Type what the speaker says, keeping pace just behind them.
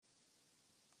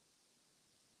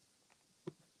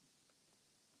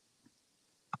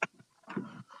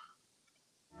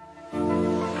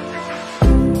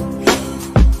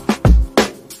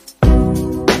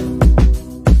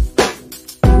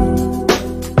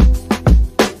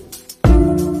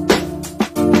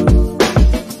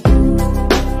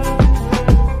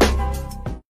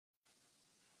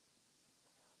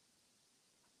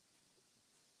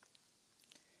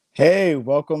Hey,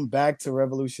 welcome back to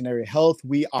Revolutionary Health.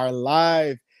 We are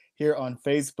live here on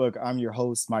Facebook. I'm your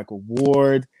host, Michael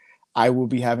Ward. I will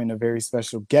be having a very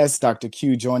special guest, Dr.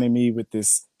 Q, joining me with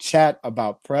this chat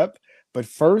about PrEP. But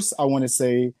first, I want to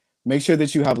say make sure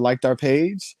that you have liked our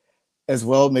page. As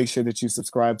well, make sure that you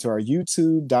subscribe to our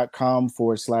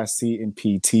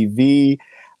youtube.com/CNP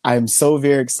I am so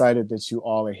very excited that you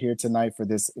all are here tonight for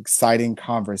this exciting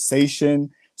conversation.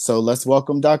 So let's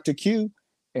welcome Dr. Q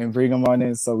and bring him on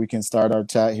in so we can start our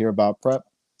chat here about PrEP.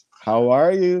 How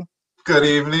are you? Good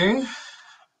evening.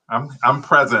 I'm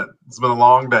present. It's been a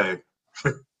long day.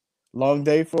 Long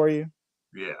day for you?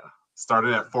 Yeah.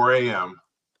 Started at 4 a.m.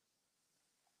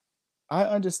 I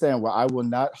understand. Well, I will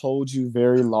not hold you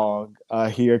very long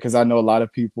here because I know a lot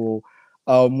of people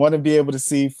want to be able to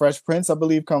see Fresh Prince, I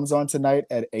believe, comes on tonight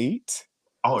at 8.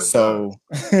 Oh, it So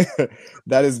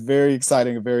that is very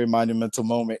exciting, a very monumental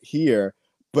moment here.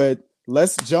 But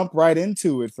let's jump right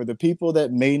into it for the people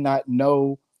that may not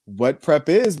know what PrEP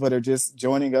is, but are just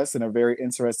joining us and are very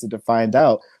interested to find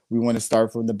out. We want to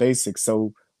start from the basics.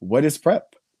 So what is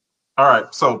PrEP? All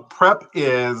right. So PrEP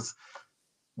is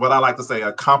what I like to say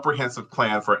a comprehensive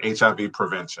plan for HIV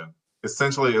prevention.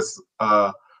 Essentially, it's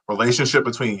a relationship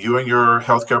between you and your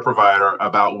healthcare provider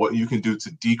about what you can do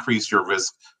to decrease your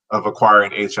risk of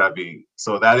acquiring HIV.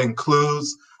 So that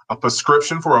includes a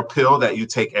prescription for a pill that you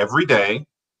take every day,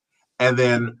 and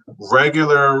then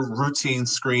regular routine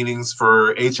screenings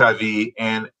for HIV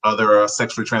and other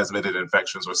sexually transmitted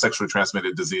infections or sexually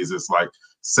transmitted diseases like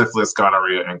syphilis,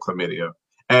 gonorrhea, and chlamydia.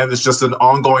 And it's just an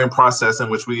ongoing process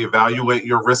in which we evaluate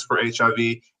your risk for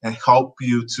HIV and help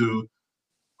you to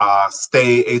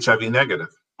stay HIV negative.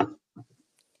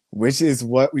 Which is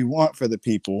what we want for the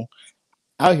people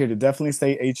out here to definitely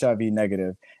stay HIV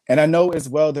negative. And I know as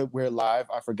well that we're live.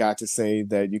 I forgot to say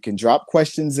that you can drop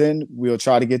questions in. We'll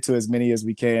try to get to as many as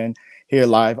we can here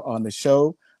live on the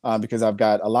show because I've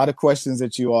got a lot of questions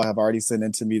that you all have already sent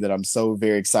in to me that I'm so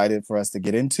very excited for us to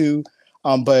get into.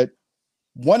 But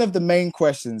one of the main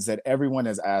questions that everyone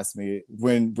has asked me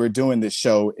when we're doing this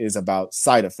show is about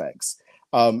side effects.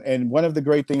 And one of the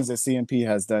great things that CNP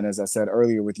has done, as I said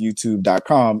earlier with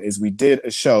YouTube.com, is we did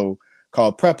a show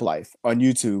called Prep Life on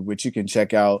YouTube, which you can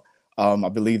check out. I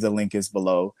believe the link is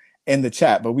below in the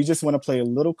chat. But we just want to play a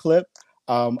little clip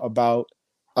about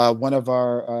one of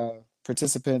our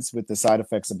participants with the side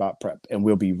effects about PrEP. And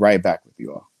we'll be right back with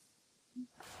you all.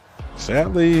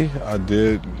 Sadly, I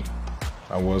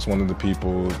was one of the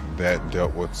people that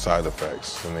dealt with side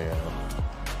effects in the end.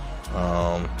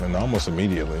 And almost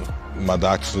immediately. My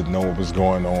doctors didn't know what was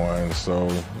going on, so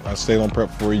I stayed on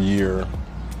PrEP for a year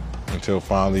until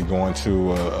finally going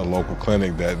to a local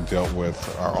clinic that dealt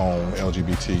with our own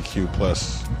LGBTQ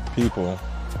plus people.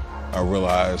 I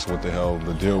realized what the hell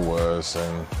the deal was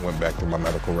and went back through my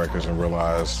medical records and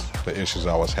realized the issues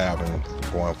I was having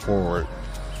going forward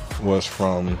was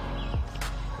from,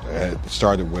 it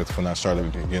started with when I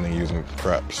started beginning using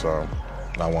PrEP, so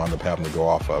I wound up having to go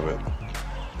off of it.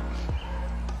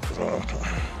 So,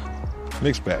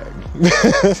 mixed bag.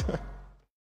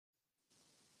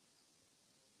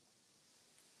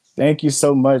 Thank you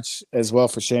so much as well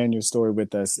for sharing your story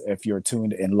with us if you're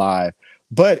tuned in live.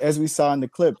 But as we saw in the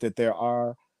clip that there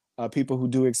are people who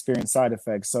do experience side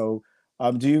effects. So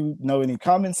do you know any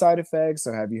common side effects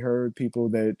or have you heard people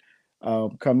that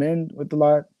come in with a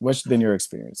lot? What's been your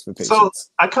experience with patients? So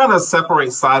I kind of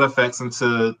separate side effects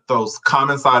into those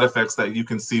common side effects that you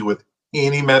can see with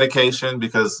any medication,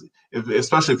 because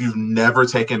especially if you've never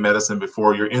taken medicine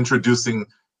before, you're introducing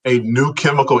a new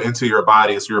chemical into your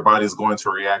body, so your body is going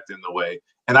to react in the way.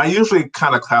 And I usually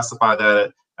kind of classify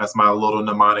that as my little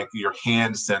mnemonic, your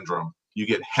hand syndrome. You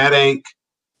get headache,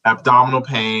 abdominal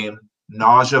pain,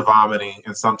 nausea, vomiting,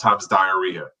 and sometimes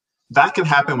diarrhea. That can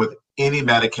happen with any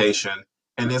medication,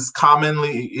 and it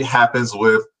happens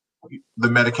with the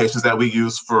medications that we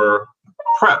use for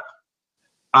PrEP.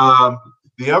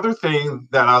 The other thing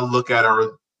that I look at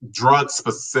are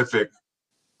drug-specific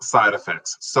side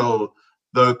effects. So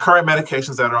the current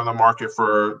medications that are on the market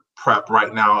for PrEP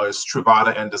right now is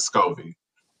Truvada and Descovy.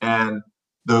 And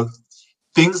the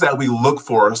things that we look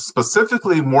for,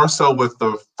 specifically more so with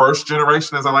the first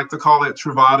generation, as I like to call it,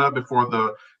 Truvada, before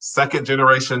the second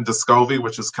generation Descovy,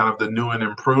 which is kind of the new and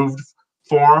improved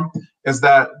form, is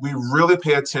that we really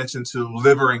pay attention to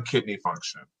liver and kidney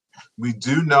function. We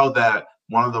do know that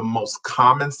one of the most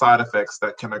common side effects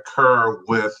that can occur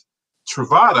with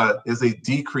Truvada is a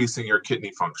decrease in your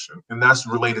kidney function. And that's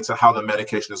related to how the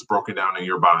medication is broken down in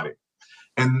your body.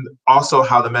 And also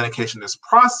how the medication is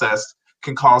processed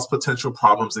can cause potential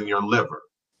problems in your liver.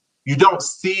 You don't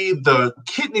see the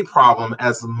kidney problem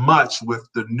as much with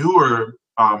the newer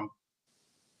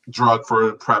drug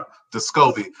for PrEP,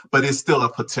 Descovy, but it's still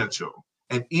a potential.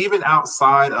 And even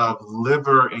outside of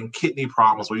liver and kidney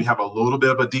problems, where you have a little bit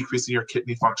of a decrease in your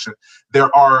kidney function,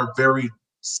 there are very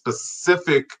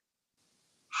specific,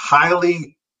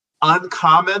 highly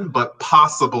uncommon but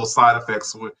possible side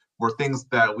effects were things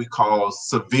that we call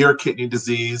severe kidney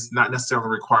disease, not necessarily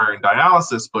requiring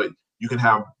dialysis, but you can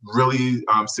have really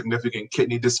significant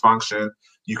kidney dysfunction.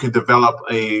 You can develop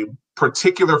a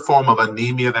particular form of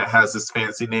anemia that has this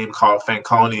fancy name called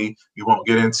Fanconi. You won't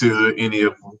get into any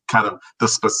of kind of the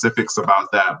specifics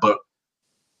about that, but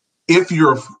if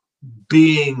you're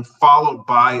being followed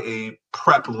by a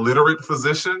PrEP literate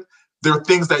physician, there are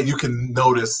things that you can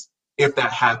notice if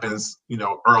that happens,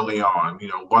 early on.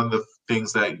 One of the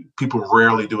things that people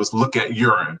rarely do is look at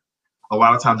urine. A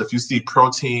lot of times if you see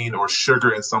protein or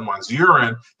sugar in someone's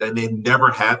urine that they've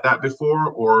never had that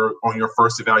before, or on your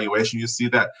first evaluation you see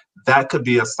that could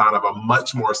be a sign of a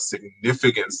much more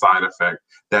significant side effect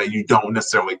that you don't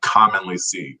necessarily commonly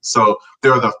see. So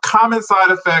there are the common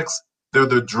side effects, there are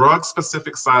the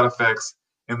drug-specific side effects,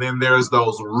 and then there's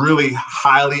those really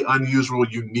highly unusual,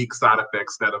 unique side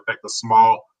effects that affect a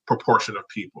small proportion of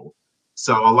people.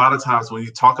 So a lot of times when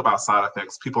you talk about side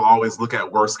effects, people always look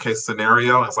at worst case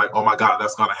scenario. It's like, oh my God,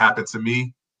 that's going to happen to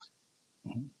me.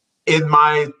 In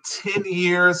my 10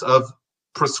 years of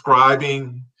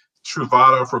prescribing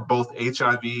Truvada for both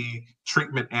HIV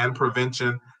treatment and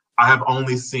prevention, I have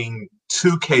only seen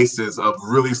 2 cases of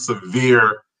really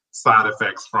severe side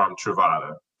effects from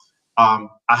Truvada. I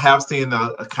have seen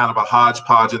a kind of a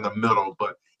hodgepodge in the middle,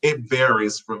 but it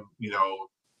varies from,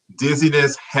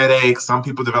 dizziness, headache. Some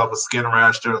people develop a skin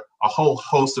rash. There are a whole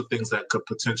host of things that could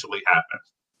potentially happen.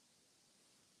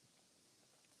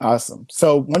 Awesome.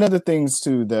 So one of the things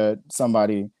too that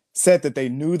somebody said that they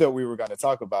knew that we were going to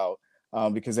talk about,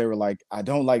 because they were like, I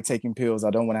don't like taking pills. I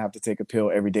don't want to have to take a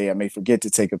pill every day. I may forget to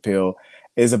take a pill,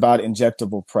 is about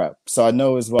injectable PrEP. So I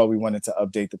know as well, we wanted to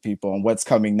update the people on what's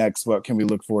coming next. What can we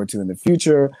look forward to in the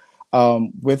future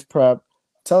with PrEP?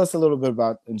 Tell us a little bit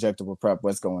about injectable PrEP.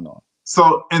 What's going on?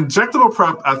 So injectable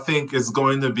PrEP, I think, is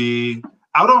going to be,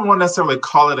 I don't want to necessarily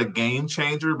call it a game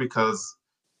changer, because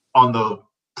on the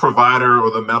provider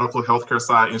or the medical healthcare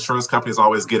side, insurance companies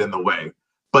always get in the way.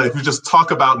 But if you just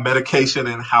talk about medication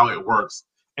and how it works,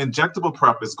 injectable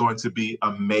PrEP is going to be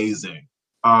amazing.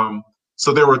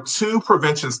 So there were 2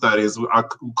 prevention studies, I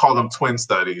call them twin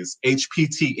studies,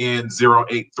 HPTN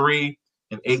 083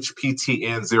 and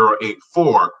HPTN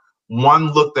 084.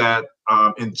 One looked at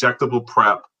injectable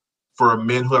PrEP for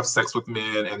men who have sex with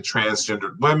men and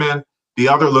transgendered women. The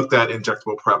other looked at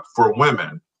injectable PrEP for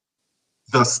women.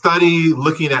 The study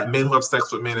looking at men who have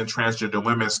sex with men and transgender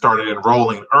women started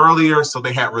enrolling earlier, so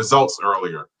they had results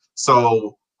earlier.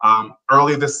 So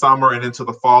early this summer and into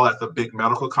the fall at the big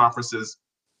medical conferences,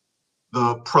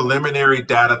 the preliminary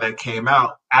data that came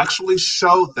out actually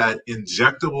showed that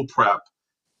injectable PrEP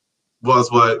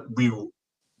was what we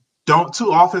don't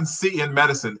too often see in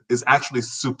medicine, is actually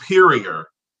superior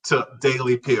to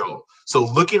daily pill. So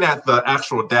looking at the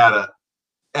actual data,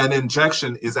 an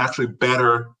injection is actually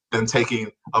better than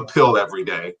taking a pill every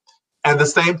day. And the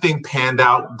same thing panned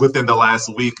out within the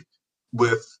last week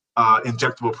with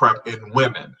injectable PrEP in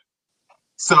women.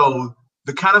 So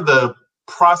the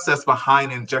process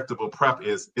behind injectable PrEP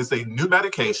is a new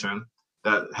medication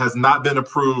that has not been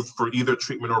approved for either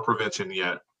treatment or prevention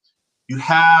yet. You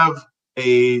have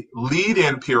a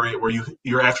lead-in period where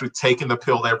you're actually taking the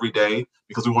pill every day,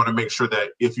 because we want to make sure that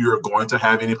if you're going to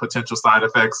have any potential side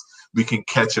effects, we can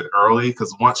catch it early.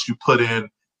 Because once you put in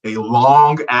a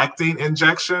long-acting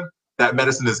injection, that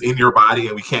medicine is in your body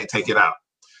and we can't take it out.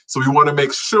 So we want to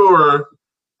make sure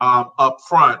up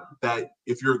front that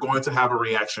if you're going to have a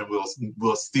reaction,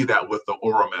 we'll see that with the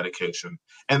oral medication.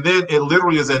 And then it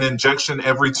literally is an injection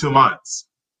every 2 months.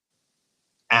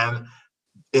 And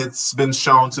it's been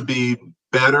shown to be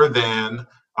better than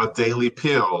a daily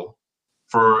pill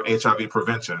for HIV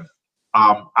prevention.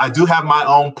 I do have my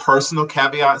own personal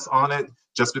caveats on it,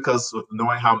 just because of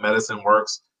knowing how medicine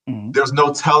works. Mm-hmm. There's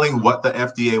no telling what the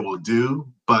FDA will do,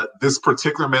 but this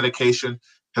particular medication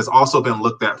has also been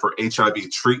looked at for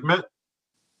HIV treatment.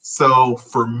 So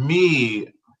for me,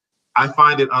 I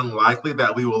find it unlikely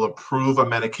that we will approve a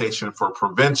medication for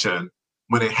prevention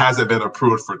when it hasn't been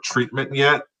approved for treatment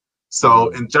yet.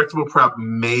 So injectable PrEP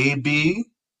may be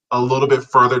a little bit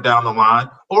further down the line,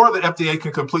 or the FDA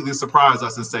can completely surprise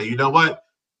us and say, you know what,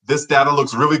 this data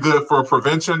looks really good for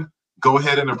prevention. Go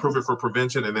ahead and approve it for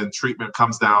prevention, and then treatment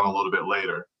comes down a little bit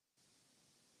later.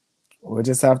 We'll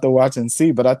just have to watch and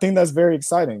see. But I think that's very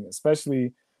exciting,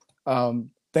 especially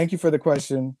thank you for the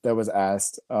question that was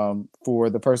asked for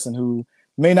the person who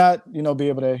may not, be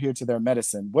able to adhere to their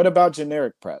medicine. What about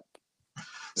generic PrEP?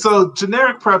 So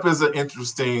generic PrEP is an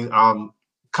interesting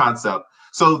concept.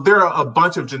 So there are a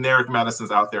bunch of generic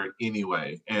medicines out there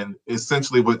anyway. And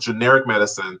essentially with generic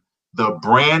medicine, the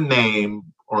brand name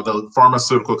or the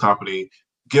pharmaceutical company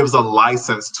gives a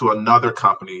license to another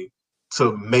company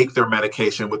to make their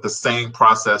medication with the same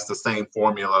process, the same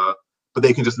formula, but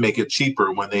they can just make it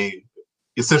cheaper when they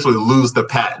essentially lose the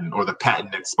patent or the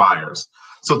patent expires.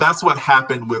 So that's what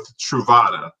happened with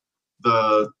Truvada.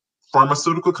 The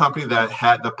pharmaceutical company that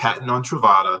had the patent on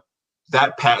Truvada,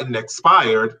 that patent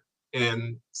expired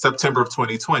in September of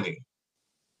 2020.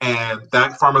 And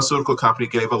that pharmaceutical company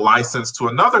gave a license to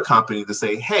another company to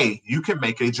say, hey, you can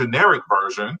make a generic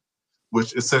version,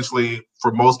 which essentially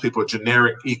for most people,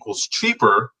 generic equals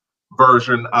cheaper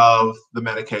version of the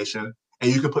medication,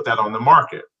 and you can put that on the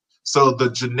market. So the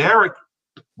generic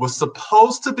was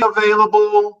supposed to be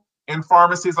available in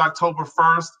pharmacies October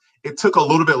 1st. It took a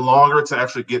little bit longer to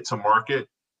actually get to market.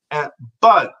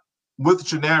 But with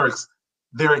generics,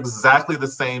 they're exactly the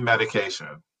same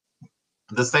medication.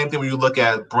 The same thing when you look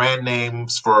at brand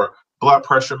names for blood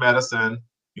pressure medicine.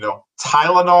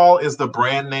 Tylenol is the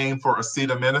brand name for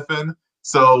acetaminophen.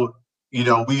 So,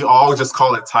 we all just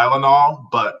call it Tylenol,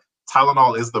 but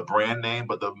Tylenol is the brand name,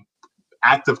 but the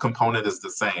active component is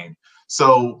the same.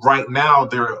 So right now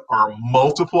there are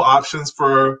multiple options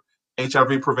for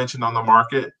HIV prevention on the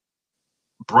market.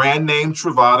 Brand name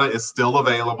Truvada is still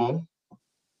available.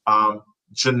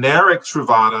 Generic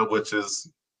Truvada, which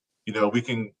is, we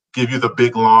can give you the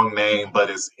big long name, but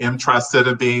it's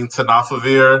emtricitabine,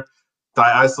 tenofovir,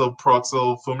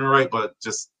 diisopropyl fumarate, but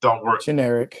just don't work.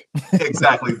 Generic.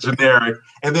 Exactly, generic.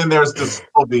 And then there's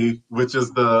Descovy, which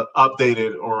is the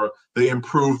updated or the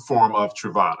improved form of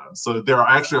Truvada. So there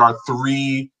are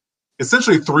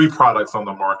essentially three products on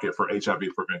the market for HIV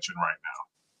prevention right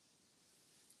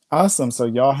now. Awesome. So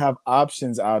y'all have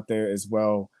options out there as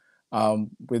well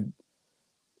with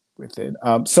it.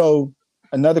 So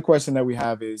another question that we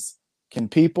have is, can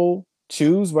people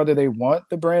choose whether they want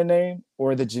the brand name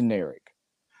or the generic?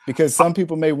 Because some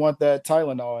people may want that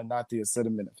Tylenol and not the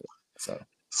acetaminophen.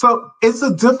 So it's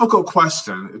a difficult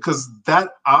question because that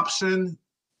option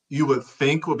you would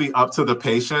think would be up to the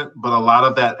patient, but a lot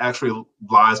of that actually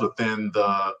lies within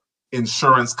the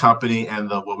insurance company and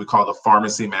what we call the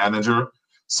pharmacy manager.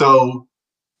 So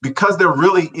because there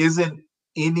really isn't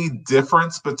any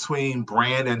difference between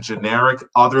brand and generic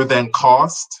other than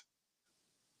cost,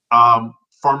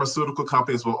 pharmaceutical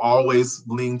companies will always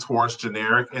lean towards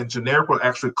generic, and generic will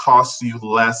actually cost you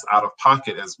less out of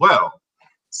pocket as well.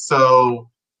 So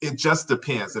it just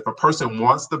depends. If a person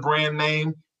wants the brand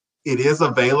name, it is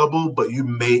available, but you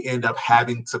may end up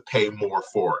having to pay more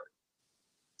for it.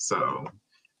 So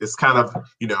it's kind of,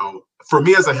 for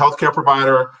me as a healthcare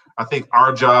provider, I think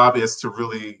our job is to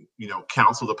really,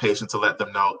 counsel the patient to let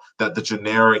them know that the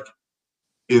generic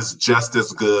is just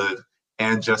as good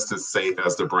and just as safe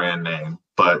as the brand name.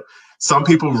 But some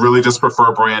people really just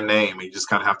prefer brand name, and you just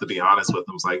kind of have to be honest with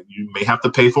them. It's like, you may have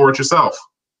to pay for it yourself.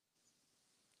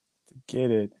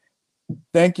 Get it.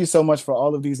 Thank you so much for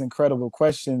all of these incredible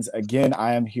questions. Again,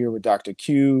 I am here with Dr.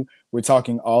 Q. We're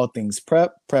talking all things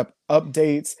PrEP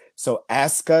updates. So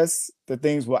ask us the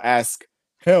things. We'll ask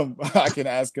him. I can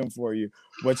ask him for you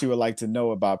what you would like to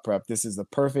know about PrEP. This is the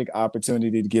perfect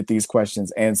opportunity to get these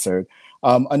questions answered.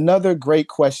 Another great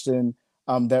question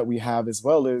that we have as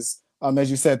well is,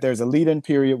 as you said, there's a lead-in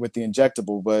period with the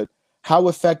injectable, but how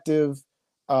effective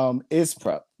is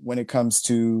PrEP when it comes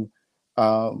to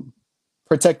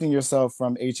protecting yourself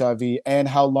from HIV, and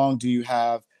how long do you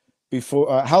have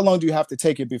to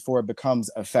take it before it becomes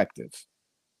effective?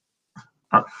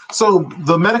 So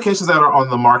the medications that are on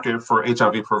the market for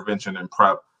HIV prevention and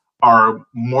PrEP are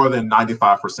more than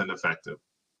 95% effective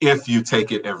if you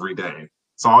take it every day.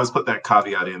 So I always put that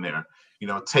caveat in there.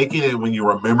 Taking it when you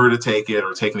remember to take it,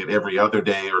 or taking it every other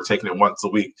day, or taking it once a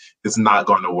week is not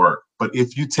going to work. But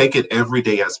if you take it every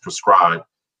day as prescribed,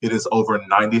 it is over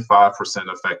 95%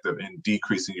 effective in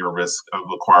decreasing your risk of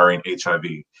acquiring HIV.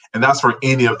 And that's for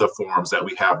any of the forms that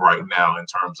we have right now in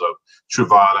terms of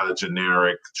Truvada,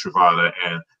 generic Truvada,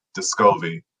 and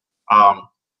Descovy.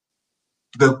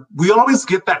 We always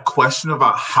get that question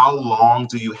about how long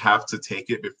do you have to take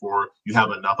it before you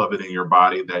have enough of it in your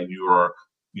body that you are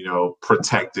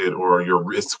protected, or your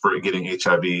risk for getting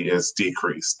HIV is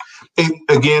decreased. It,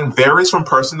 again, varies from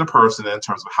person to person in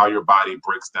terms of how your body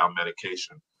breaks down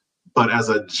medication. But as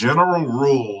a general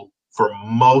rule for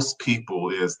most people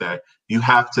is that you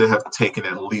have to have taken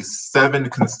at least 7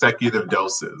 consecutive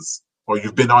doses, or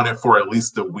you've been on it for at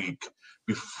least a week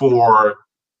before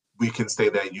we can say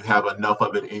that you have enough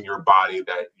of it in your body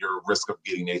that your risk of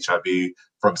getting HIV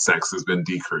from sex has been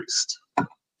decreased.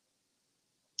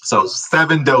 So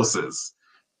 7 doses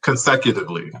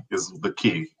consecutively is the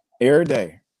key. Every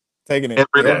day. Taking it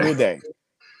Every day. every day.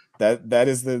 That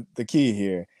is the key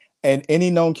here. And any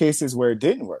known cases where it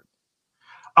didn't work?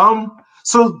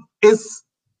 So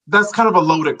that's kind of a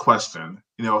loaded question.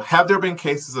 You know, have there been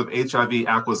cases of HIV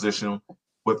acquisition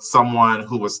with someone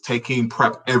who was taking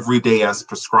PrEP every day as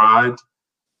prescribed?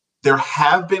 There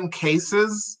have been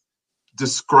cases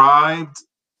described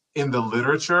in the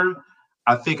literature.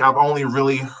 I think I've only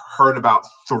really heard about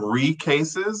 3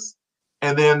 cases.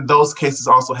 And then those cases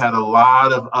also had a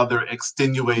lot of other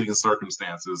extenuating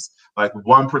circumstances. Like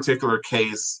one particular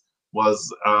case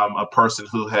was a person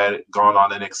who had gone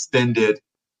on an extended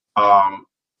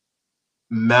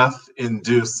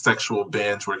meth-induced sexual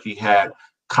binge where he had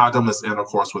condomless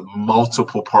intercourse with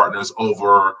multiple partners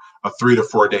over a 3 to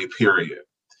 4 day period.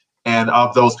 And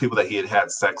of those people that he had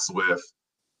had sex with,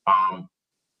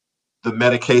 the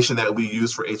medication that we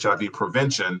use for HIV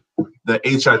prevention, the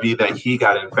HIV that he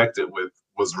got infected with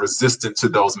was resistant to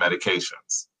those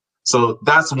medications. So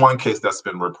that's one case that's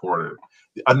been reported.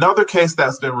 Another case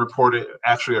that's been reported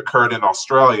actually occurred in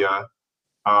Australia.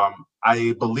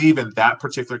 I believe in that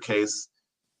particular case,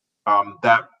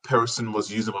 that person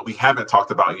was using what we haven't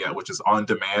talked about yet, which is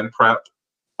on-demand PrEP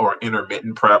or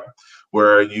intermittent PrEP,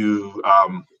 where you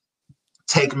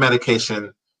take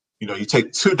medication. You know, you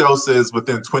take 2 doses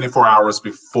within 24 hours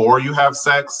before you have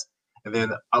sex, and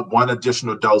then 1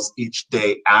 additional dose each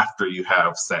day after you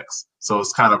have sex. So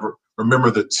it's kind of,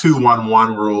 remember the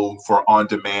 2-1-1 rule for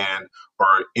on-demand or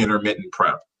intermittent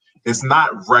PrEP. It's not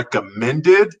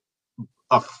recommended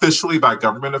officially by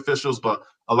government officials, but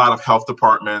a lot of health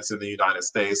departments in the United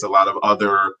States, a lot of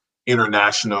other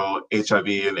international HIV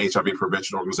and HIV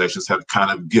prevention organizations have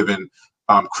kind of given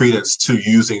credence to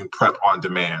using PrEP on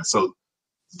demand. So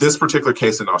this particular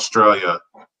case in Australia,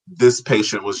 this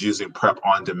patient was using PrEP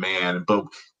on demand, but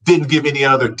didn't give any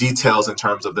other details in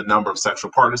terms of the number of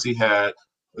sexual partners he had.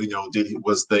 You know,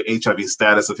 was the HIV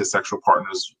status of his sexual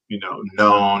partners, you know,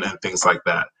 known, and things like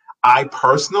that. I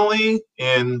personally,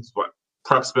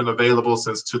 PrEP's been available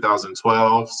since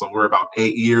 2012, so we're about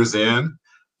 8 years in.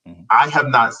 Mm-hmm. I have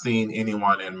not seen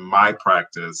anyone in my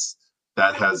practice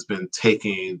that has been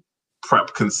taking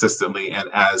PrEP consistently and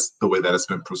as the way that it's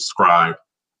been prescribed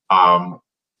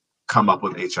come up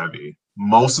with HIV.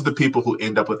 Most of the people who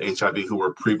end up with HIV who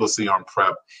were previously on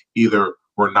PrEP either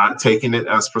were not taking it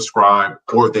as prescribed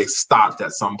or they stopped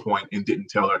at some point and didn't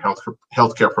tell their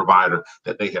healthcare provider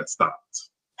that they had stopped.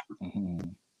 Mm-hmm.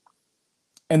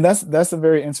 And that's a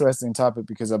very interesting topic,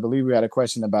 because I believe we had a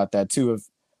question about that too.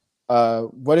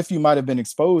 Of what if you might have been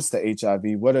exposed to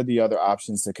HIV? What are the other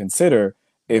options to consider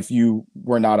if you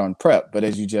were not on PrEP? But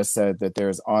as you just said, that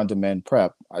there's on-demand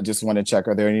PrEP. I just want to check,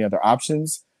 are there any other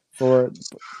options for?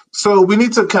 So we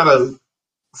need to kind of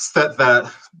set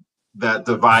that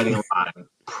dividing line.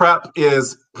 PrEP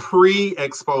is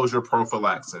pre-exposure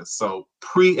prophylaxis. So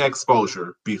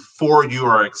pre-exposure, before you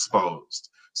are exposed.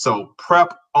 So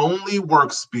PrEP only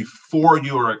works before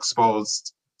you are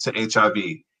exposed to HIV.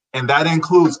 And that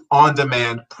includes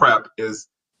on-demand PrEP, is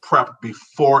PrEP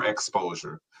before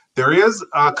exposure. There is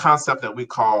a concept that we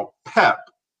call PEP,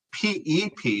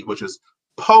 P-E-P, which is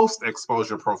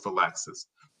post-exposure prophylaxis.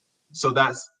 So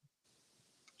that's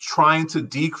trying to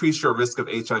decrease your risk of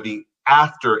HIV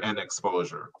after an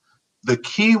exposure. The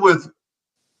key with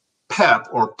PEP,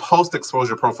 or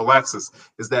post-exposure prophylaxis,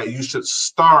 is that you should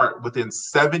start within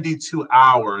 72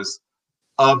 hours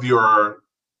of your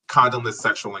condomless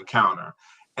sexual encounter.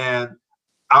 And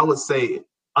I would say,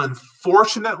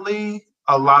 unfortunately,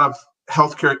 a lot of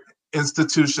healthcare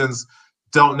institutions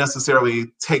don't necessarily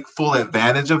take full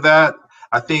advantage of that.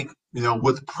 I think, you know,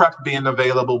 with PrEP being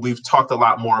available, we've talked a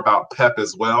lot more about PEP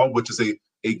as well, which is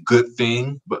a good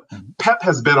thing. But PEP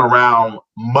has been around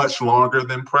much longer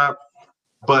than PrEP.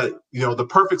 But, you know, the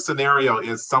perfect scenario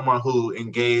is someone who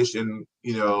engaged in,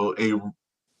 you know,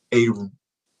 a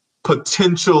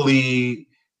potentially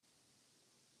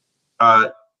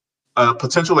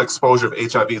potential exposure of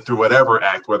HIV through whatever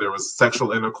act, whether it was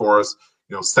sexual intercourse,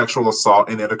 you know, sexual assault,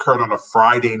 and it occurred on a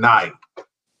Friday night.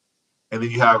 And then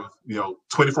you have, you know,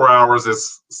 24 hours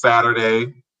is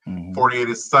Saturday, 48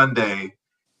 is Sunday,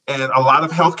 and a lot of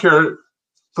healthcare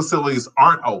facilities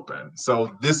aren't open.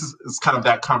 So this is kind of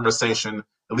that conversation,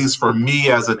 at least for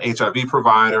me as an HIV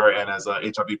provider and as a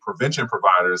HIV prevention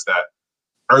provider, is that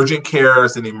urgent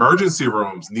cares and emergency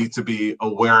rooms need to be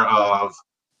aware of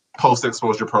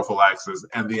post-exposure prophylaxis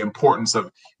and the importance of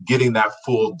getting that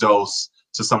full dose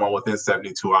to someone within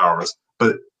 72 hours.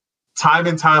 But time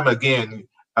and time again,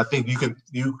 I think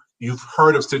you've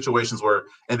heard of situations where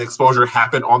an exposure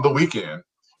happened on the weekend,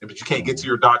 but you can't get to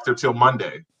your doctor till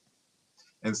Monday.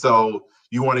 And so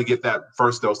you want to get that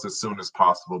first dose as soon as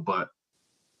possible. But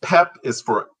PEP is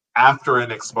for after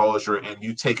an exposure, and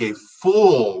you take a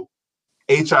full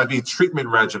HIV treatment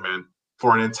regimen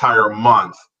for an entire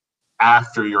month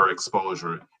after your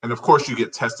exposure. And of course, you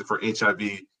get tested for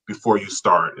HIV before you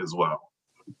start as well.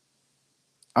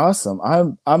 Awesome.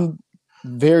 I'm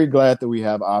very glad that we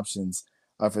have options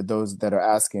for those that are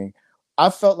asking. I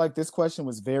felt like this question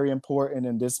was very important,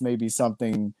 and this may be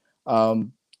something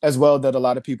as well that a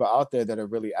lot of people out there that are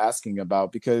really asking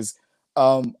about, because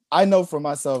I know for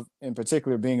myself in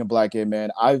particular, being a Black gay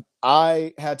man,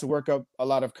 I had to work up a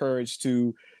lot of courage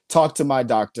to talk to my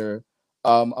doctor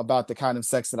about the kind of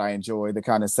sex that I enjoy, the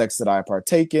kind of sex that I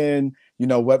partake in,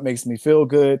 what makes me feel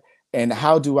good, and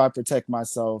how do I protect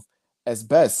myself as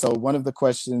best. So one of the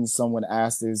questions someone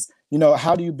asked is,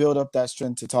 how do you build up that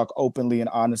strength to talk openly and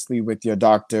honestly with your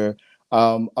doctor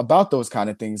about those kind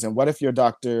of things? And what if your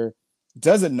doctor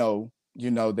doesn't know,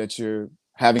 that you're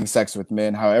having sex with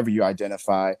men, however you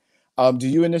identify? Do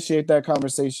you initiate that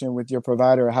conversation with your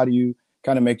provider, or how do you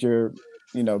kind of make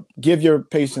give your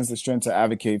patients the strength to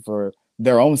advocate for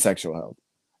their own sexual health?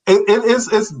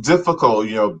 It's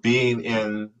difficult, being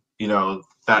in,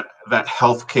 that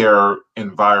healthcare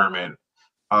environment.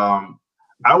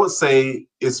 I would say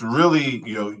it's really,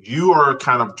 you are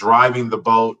kind of driving the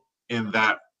boat in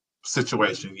that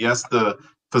situation. Yes, the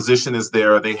physician is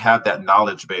there, they have that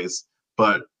knowledge base,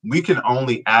 but we can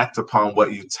only act upon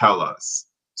what you tell us.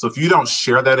 So if you don't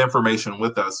share that information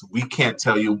with us, we can't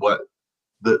tell you what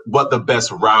the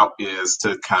best route is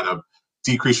to kind of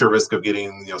decrease your risk of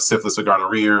getting, syphilis or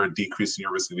gonorrhea, or decreasing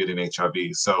your risk of getting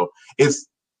HIV. So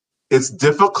it's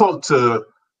difficult to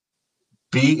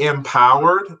be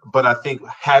empowered, but I think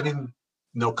having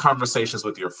conversations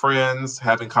with your friends,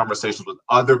 having conversations with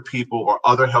other people or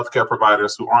other healthcare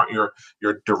providers who aren't your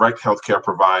direct healthcare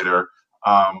provider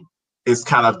is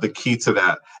kind of the key to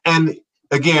that. And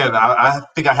again, I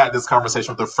think I had this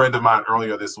conversation with a friend of mine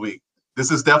earlier this week.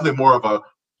 This is definitely more of a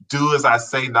do as I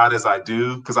say, not as I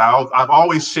do, because I've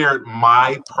always shared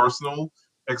my personal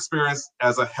experience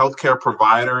as a healthcare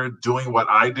provider doing what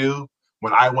I do.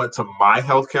 When I went to my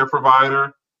healthcare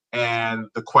provider and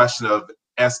the question of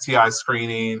STI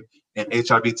screening and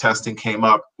HIV testing came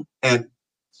up, and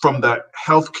from the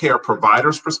healthcare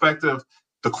provider's perspective,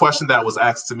 the question that was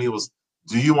asked to me was,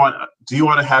 do you want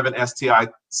to have an STI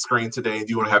screen today? Do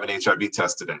you want to have an HIV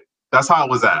test today? That's how it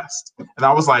was asked. And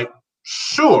I was like,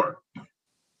 sure.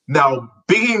 Now,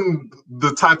 being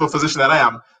the type of physician that I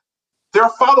am, there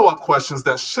are follow-up questions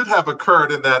that should have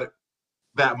occurred in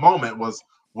that moment was,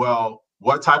 well,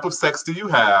 what type of sex do you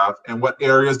have, and what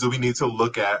areas do we need to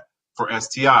look at for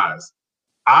STIs?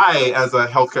 I, as a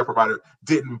healthcare provider,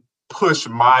 didn't push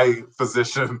my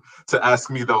physician to ask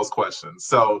me those questions.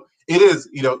 So it is,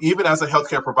 even as a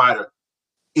healthcare provider,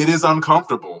 it is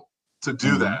uncomfortable to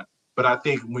do that. But I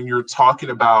think when you're talking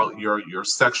about your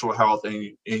sexual health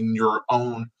and in your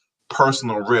own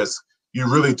personal risk, you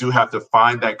really do have to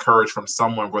find that courage from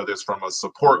someone, whether it's from a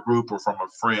support group or from a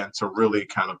friend, to really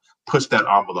kind of push that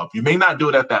envelope. You may not do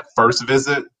it at that first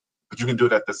visit, but you can do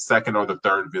it at the second or the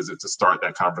third visit to start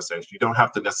that conversation. You don't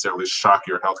have to necessarily shock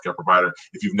your healthcare provider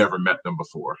if you've never met them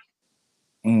before.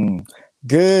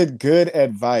 Good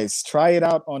advice. Try it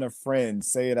out on a friend.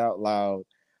 Say it out loud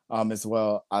as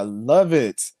well. I love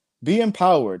it. Be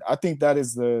empowered. I think that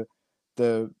is the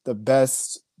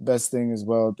best thing as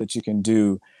well that you can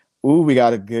do. Ooh, we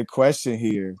got a good question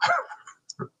here.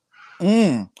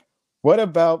 What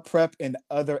about PrEP and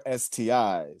other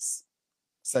STIs,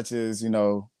 such as,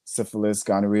 syphilis,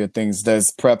 gonorrhea, things? Does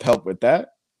PrEP help with that?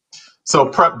 So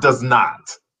PrEP does not.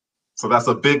 So that's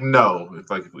a big no.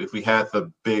 It's like if we had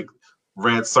the big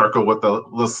red circle with the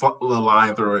little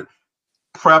line through it,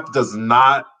 PrEP does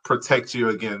not protect you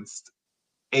against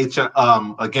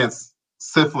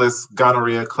syphilis,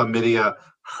 gonorrhea, chlamydia,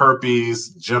 herpes,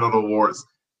 genital warts.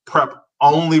 PrEP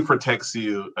only protects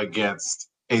you against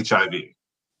HIV.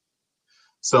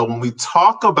 So when we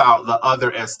talk about the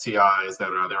other STIs that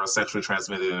are sexually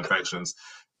transmitted infections,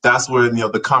 that's where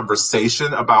the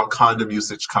conversation about condom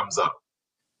usage comes up.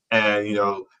 And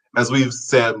as we've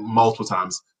said multiple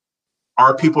times,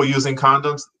 are people using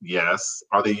condoms? Yes.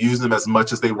 Are they using them as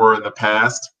much as they were in the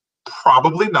past?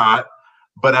 Probably not.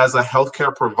 But as a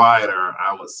healthcare provider,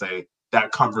 I would say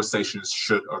that conversation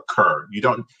should occur.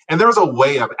 And there's a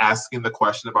way of asking the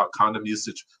question about condom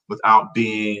usage without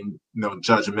being,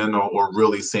 judgmental or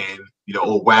really saying,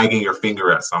 or wagging your finger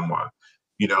at someone.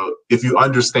 If you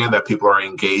understand that people are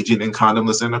engaging in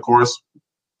condomless intercourse,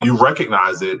 you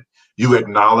recognize it, you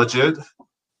acknowledge it,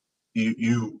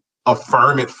 you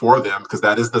affirm it for them, because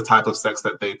that is the type of sex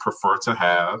that they prefer to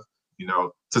have. You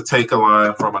know, to take a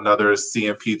line from another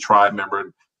CNP tribe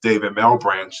member, David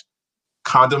Melbranch,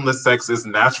 condomless sex is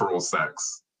natural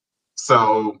sex.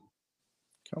 So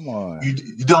come on.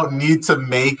 You don't need to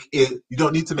make it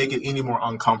any more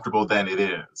uncomfortable than it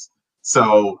is.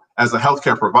 So as a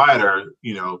healthcare provider,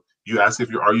 you know, you ask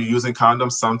are you using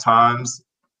condoms? Sometimes,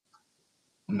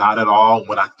 not at all.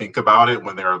 When I think about it,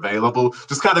 when they're available,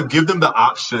 just kind of give them the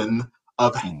option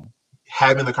of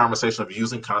having the conversation of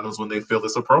using condoms when they feel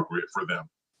it's appropriate for them.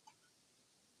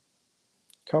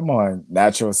 Come on,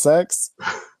 natural sex.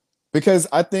 Because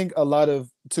I think a lot of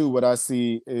too what I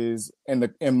see is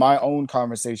in my own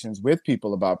conversations with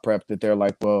people about PrEP, that they're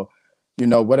like, well, you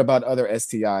know, what about other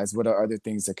STIs? What are other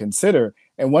things to consider?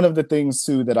 And one of the things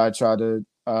too that I try to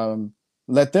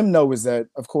let them know is that,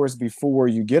 of course, before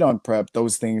you get on PrEP,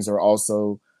 those things are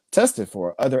also tested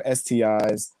for, other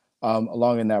STIs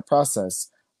along in that process.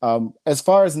 As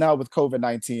far as now with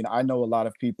COVID-19, I know a lot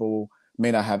of people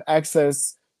may not have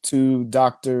access to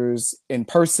doctors in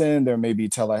person. There may be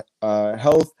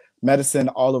telehealth, medicine,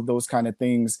 all of those kind of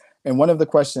things. And one of the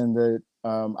questions that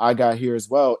I got here as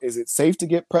well, is it safe to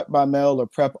get PrEP by mail or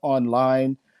PrEP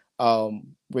online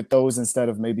with those, instead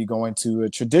of maybe going to a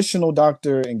traditional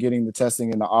doctor and getting the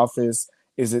testing in the office?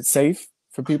 Is it safe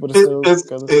for people to still go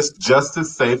to? It's just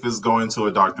as safe as going to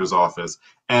a doctor's office.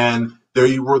 And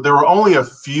there were only a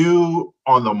few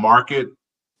on the market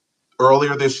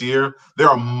earlier this year. There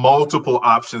are multiple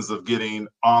options of getting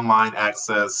online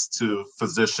access to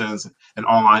physicians and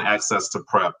online access to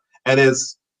PrEP. And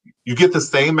you get the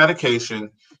same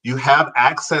medication. You have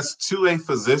access to a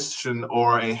physician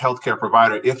or a healthcare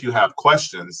provider if you have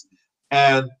questions.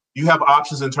 And you have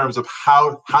options in terms of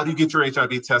how do you get your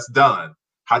HIV test done?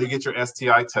 How do you get your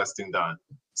STI testing done?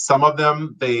 Some of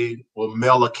them, they will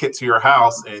mail a kit to your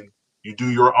house and you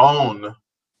do your own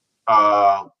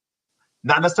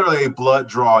not necessarily a blood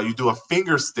draw. You do a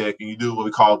finger stick and you do what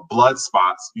we call blood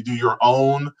spots. You do your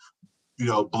own,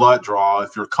 blood draw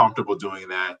if you're comfortable doing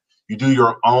that. You do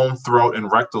your own throat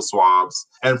and rectal swabs.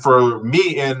 And for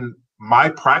me in my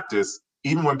practice,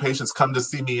 even when patients come to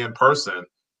see me in person,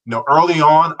 early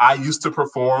on, I used to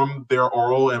perform their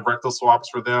oral and rectal swabs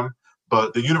for them.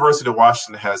 But the University of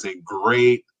Washington has a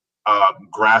great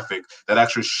graphic that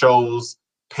actually shows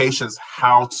patients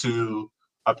how to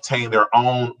obtain their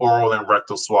own oral and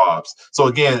rectal swabs. So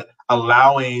again,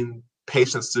 allowing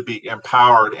patients to be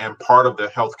empowered and part of their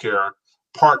own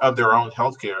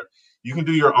healthcare. You can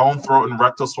do your own throat and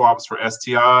rectal swabs for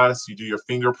STIs. You do your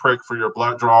finger prick for your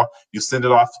blood draw. You send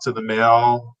it off to the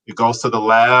mail. It goes to the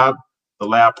lab. The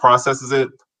lab processes it.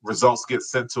 Results get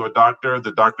sent to a doctor.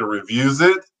 The doctor reviews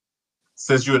it,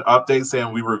 sends you an update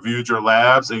saying we reviewed your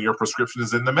labs and your prescription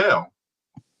is in the mail.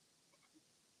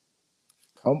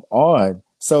 Come on.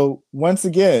 So once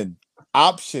again,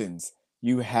 options.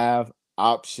 You have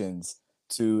options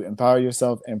to empower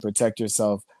yourself and protect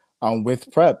yourself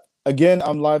with PrEP. Again,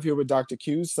 I'm live here with Dr.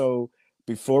 Q. So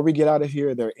before we get out of here,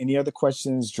 are there any other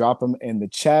questions? Drop them in the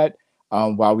chat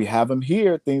while we have them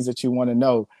here, things that you want to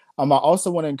know. I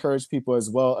also want to encourage people as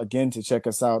well, again, to check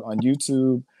us out on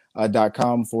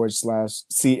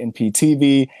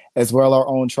youtube.com/CNPTV, as well our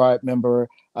own tribe member,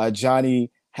 Johnny,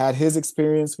 had his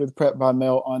experience with PrEP by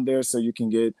mail on there, so you can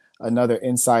get another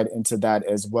insight into that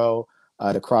as well,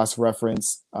 to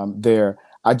cross-reference there.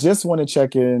 I just want to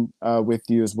check in with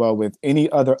you as well with any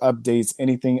other updates,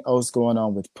 anything else going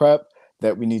on with PrEP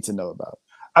that we need to know about.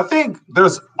 I think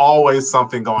there's always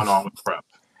something going on with PrEP.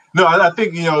 No, I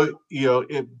think,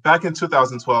 back in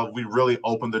 2012, we really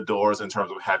opened the doors in terms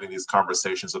of having these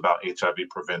conversations about HIV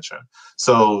prevention.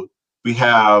 So we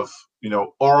have,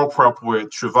 oral PrEP with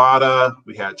Truvada,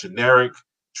 we had generic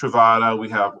Truvada, we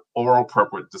have oral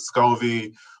PrEP with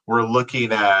Descovy. We're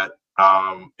looking at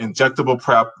injectable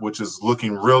PrEP, which is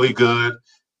looking really good.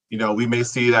 We may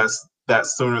see that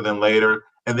sooner than later.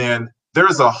 And then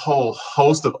there's a whole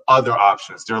host of other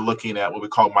options. They're looking at what we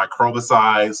call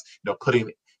microbicides,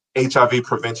 putting HIV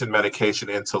prevention medication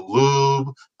into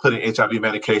lube, putting HIV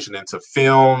medication into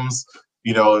films,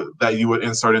 that you would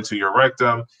insert into your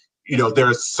rectum.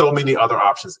 There's so many other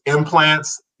options.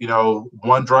 Implants,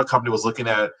 one drug company was looking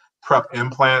at PrEP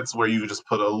implants where you just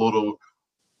put a little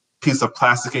piece of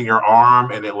plastic in your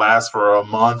arm and it lasts for a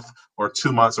month or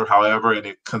 2 months or however, and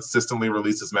it consistently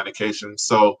releases medication.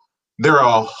 So there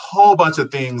are a whole bunch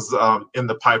of things in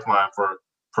the pipeline for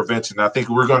prevention. I think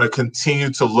we're going to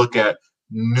continue to look at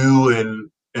new and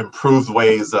improved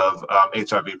ways of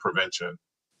HIV prevention.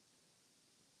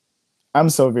 I'm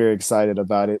so very excited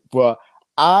about it. Well,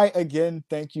 I, again,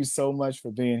 thank you so much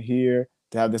for being here,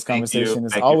 to have this Thank you. conversation.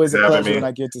 It's Thank you always a for having pleasure when me.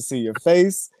 I get to see your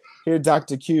face here,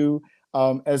 Dr. Q.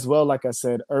 As well, like I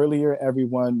said earlier,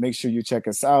 everyone, make sure you check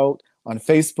us out on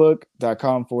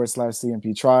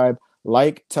Facebook.com/CMP Tribe.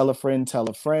 Like, tell a friend, tell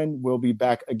a friend. We'll be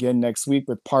back again next week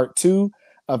with part 2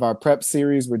 of our prep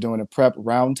series. We're doing a prep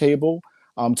roundtable,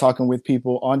 talking with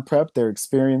people on prep, their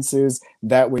experiences.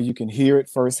 That way you can hear it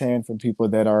firsthand from people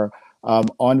that are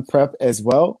on prep as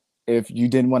well. If you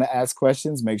didn't want to ask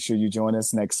questions, make sure you join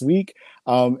us next week.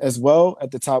 As well,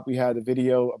 at the top, we had a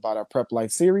video about our Prep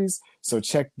Life series. So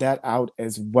check that out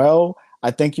as well.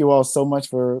 I thank you all so much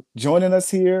for joining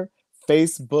us here.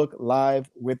 Facebook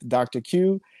Live with Dr.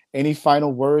 Q. Any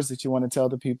final words that you want to tell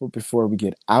the people before we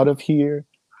get out of here?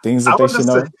 Things that they should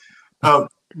know?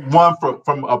 One,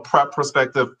 from a prep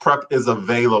perspective, prep is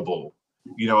available.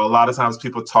 A lot of times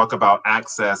people talk about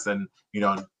access and,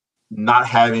 not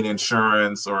having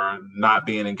insurance or not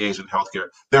being engaged in healthcare.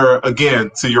 There are,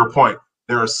 again, to your point,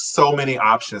 there are so many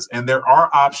options, and there are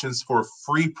options for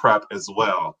free prep as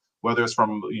well, whether it's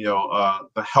from,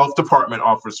 the health department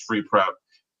offers free prep.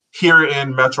 Here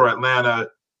in Metro Atlanta,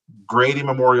 Grady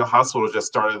Memorial Hospital just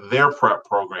started their prep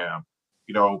program.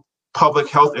 Public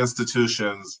health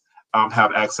institutions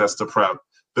have access to prep.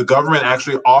 The government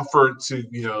actually offered to,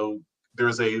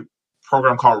 there's a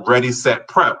program called Ready, Set,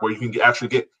 Prep, where you can actually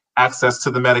get access to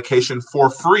the medication for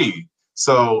free.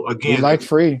 So again, we like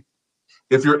free.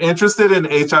 If you're interested in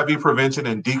HIV prevention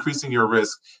and decreasing your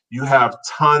risk, you have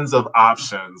tons of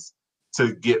options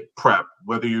to get PrEP,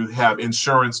 whether you have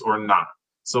insurance or not.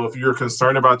 So if you're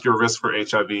concerned about your risk for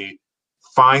HIV,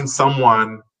 find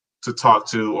someone to talk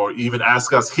to, or even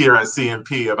ask us here at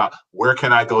CMP about where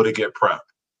can I go to get PrEP.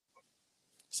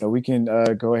 So we can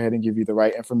go ahead and give you the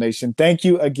right information. Thank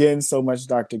you again so much,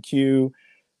 Dr. Q.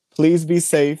 Please be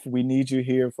safe. We need you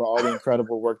here for all the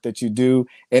incredible work that you do.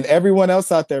 And everyone else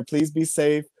out there, please be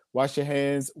safe. Wash your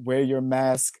hands, wear your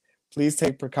mask. Please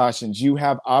take precautions. You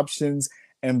have options,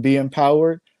 and be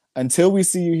empowered. Until we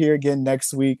see you here again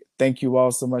next week, thank you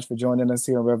all so much for joining us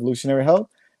here on Revolutionary Health,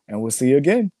 and we'll see you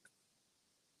again.